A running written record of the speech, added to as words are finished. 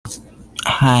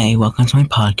Hi, welcome to my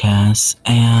podcast.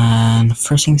 And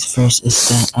first things first is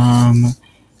that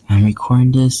I'm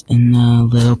recording this in a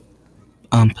little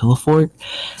pillow fort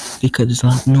because there's a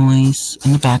lot of noise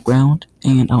in the background,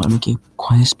 and I want to make it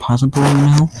quiet as possible.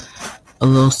 A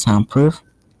little soundproof.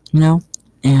 You know,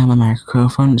 and my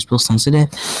microphone is real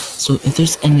sensitive, so if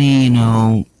there's any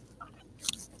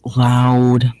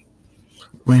loud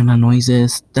random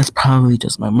noises, that's probably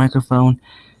just my microphone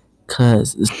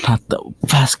because it's not the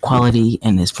best quality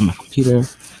and it's from my computer.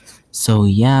 So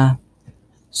yeah.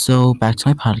 So back to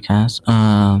my podcast.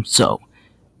 The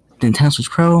Nintendo Switch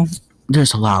Pro.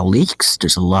 There's a lot of leaks.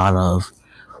 There's a lot of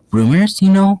rumors,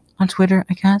 on Twitter,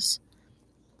 I guess.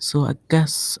 So I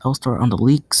guess I'll start on the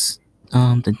leaks.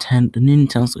 The new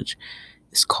Nintendo Switch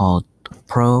is called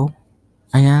Pro,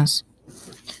 I guess,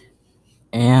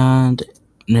 and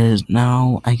there's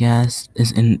now, I guess,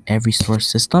 is in every store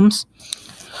systems,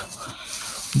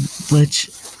 which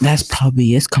that's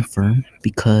probably is confirmed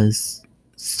because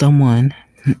someone,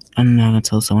 I'm not gonna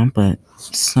tell someone, but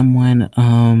someone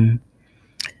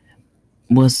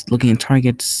was looking at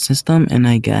Target system, and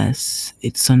I guess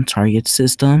it's on Target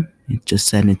system. It just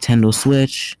said Nintendo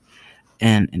Switch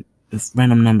and with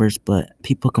random numbers, but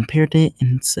people compared it,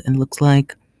 and it looks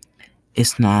like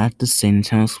it's not the same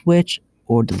Nintendo Switch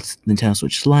or the Nintendo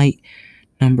Switch Lite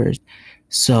numbers.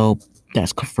 So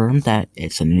that's confirmed that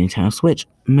it's a Nintendo Switch.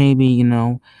 Maybe,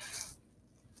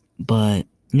 but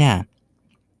yeah.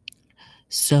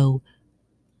 So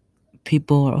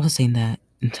people are also saying that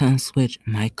Nintendo Switch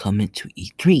might come into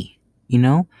E3,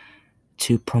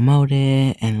 to promote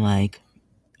it, and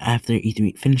after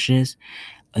E3 finishes,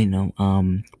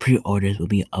 pre-orders will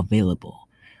be available,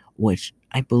 which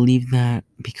I believe that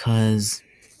because,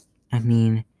 I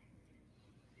mean,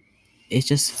 it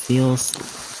just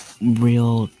feels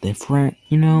real different,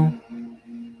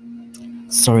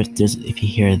 Sorry if you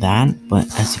hear that, but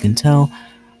as you can tell,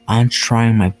 I'm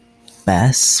trying my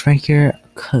best right here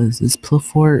because this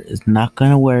Play4 is not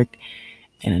gonna work,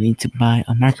 and I need to buy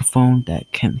a microphone that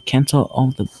can cancel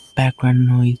all the background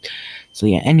noise. So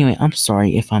yeah, anyway, I'm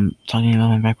sorry if I'm talking about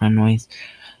my background noise.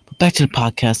 But back to the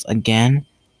podcast again.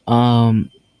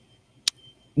 Um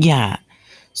yeah.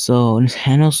 So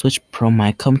Nintendo Switch Pro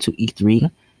might come to E3,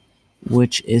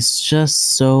 which is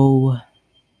just so,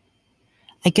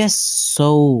 I guess,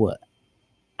 so,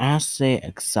 I say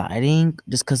exciting,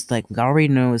 just because we already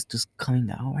know it's just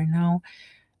coming out right now.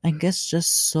 I guess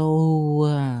just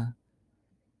so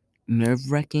nerve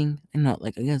wracking. I know,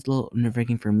 I guess a little nerve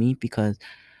wracking for me because,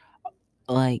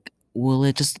 will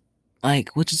it just,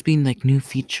 will it just be new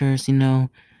features,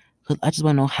 'Cause I just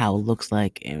want to know how it looks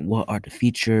like and what are the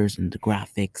features and the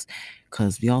graphics.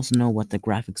 Because we also know what the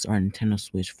graphics are in Nintendo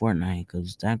Switch Fortnite.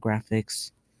 Because that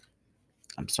graphics,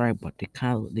 I'm sorry, but they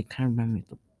kind of remind me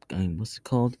of what's it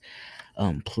called?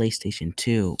 PlayStation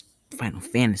 2 Final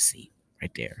Fantasy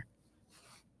right there.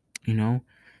 You know?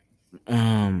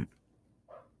 Um,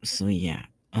 so yeah.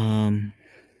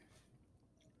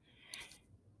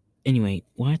 Anyway,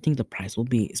 what I think the price will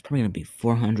be is probably gonna be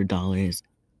 $400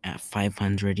 at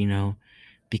 500,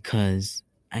 because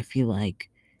I feel like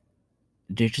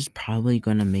they're just probably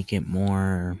gonna make it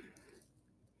more,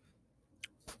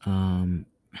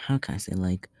 how can I say,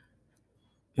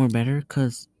 more better,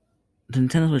 because the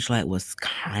Nintendo Switch Lite was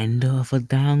kind of a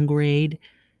downgrade.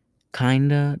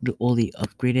 Kinda. The only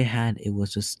upgrade it had, it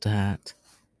was just that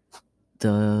the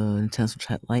Nintendo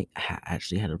Switch Lite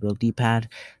actually had a real D-pad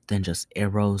than just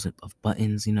arrows of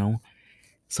buttons,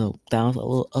 So that was a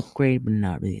little upgrade, but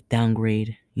not really a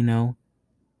downgrade,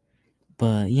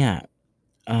 But yeah,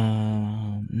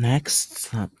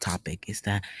 next topic is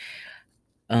that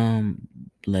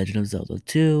Legend of Zelda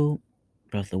 2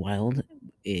 Breath of the Wild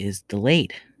is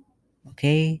delayed.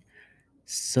 Okay?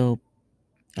 So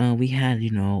we had,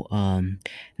 Nintendo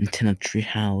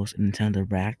Treehouse and Nintendo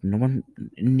Direct. No one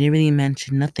really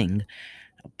mentioned nothing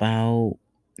about,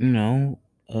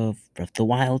 of Breath of the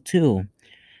Wild 2.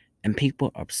 And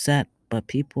people are upset, but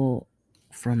people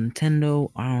from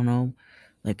Nintendo, I don't know,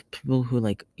 people who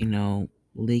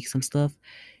leak some stuff,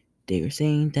 they were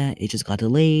saying that it just got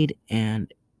delayed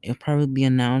and it'll probably be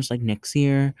announced next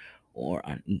year or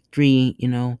on E3,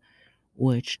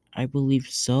 which I believe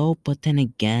so. But then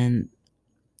again,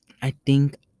 I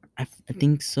think I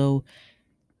think so.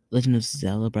 Legend of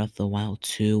Zelda Breath of the Wild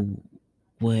 2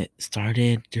 what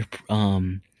started their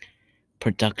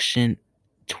production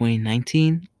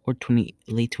 2019 or 20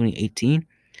 late 2018,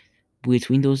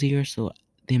 between those years, so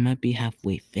they might be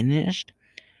halfway finished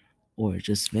or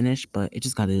just finished, but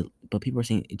but people are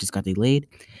saying it just got delayed.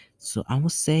 So I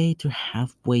would say they're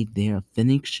halfway there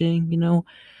finishing,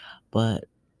 but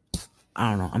I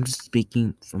don't know. I'm just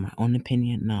speaking from my own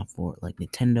opinion, not for like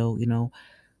Nintendo, you know.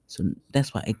 So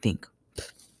that's what I think.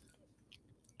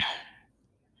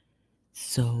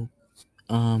 So,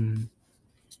 um,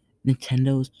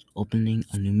 Nintendo's opening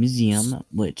a new museum,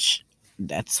 which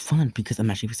that's fun because I'm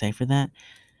actually excited for that.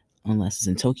 Unless it's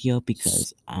in Tokyo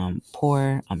because I'm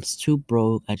poor, I'm too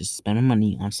broke. I just spent my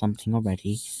money on something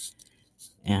already,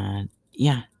 and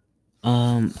yeah,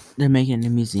 they're making a new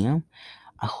museum.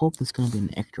 I hope it's gonna be an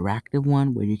interactive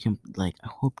one where you can like. I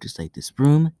hope there's like this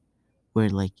room where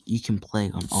like you can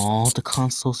play on all the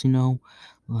consoles. You know,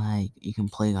 like you can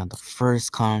play on the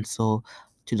first console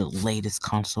to the latest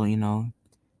console. You know,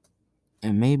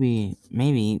 and maybe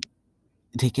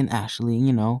they can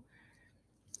actually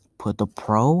put the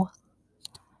pro.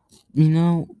 You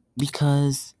know,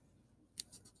 because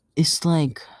it's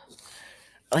like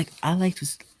I like to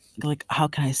like how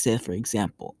can I say it, for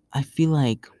example? I feel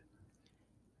like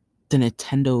the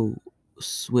Nintendo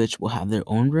Switch will have their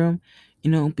own room,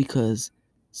 because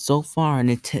so far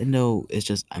Nintendo is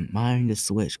just admiring the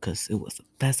Switch because it was the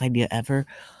best idea ever,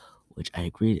 which I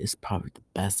agree is probably the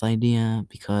best idea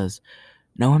because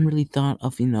no one really thought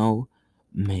of,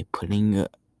 putting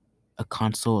a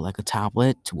console like a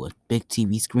tablet to a big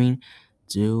TV screen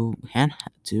to hand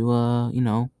to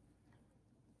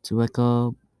to like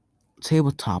a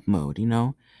tabletop mode,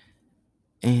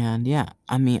 And yeah,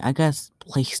 I mean, I guess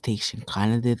PlayStation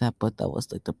kind of did that, but that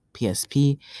was like the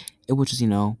PSP. It was just,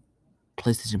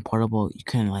 PlayStation Portable. You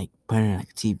couldn't like put it in like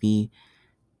a TV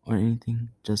or anything,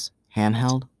 just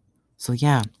handheld. So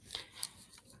yeah,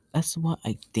 that's what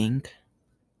I think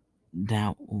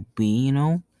that will be,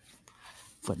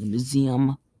 for the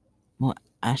museum. Well,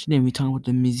 I actually didn't be talking about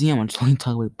the museum. I'm just only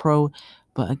talking about Pro,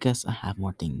 but I guess I have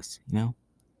more things.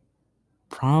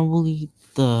 Probably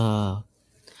the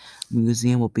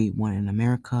museum will be one in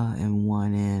America and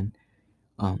one in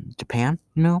Japan,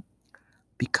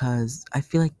 because I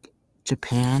feel like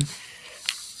Japan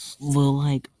will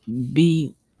like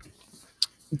be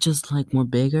just like more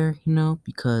bigger,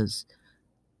 because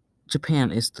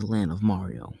Japan is the land of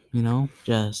Mario,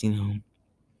 just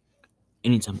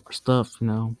anytime more stuff,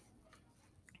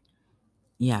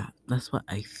 Yeah, that's what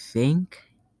I think.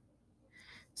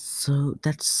 So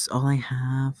that's all I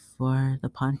have for the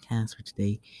podcast for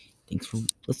today. Thanks for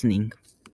listening.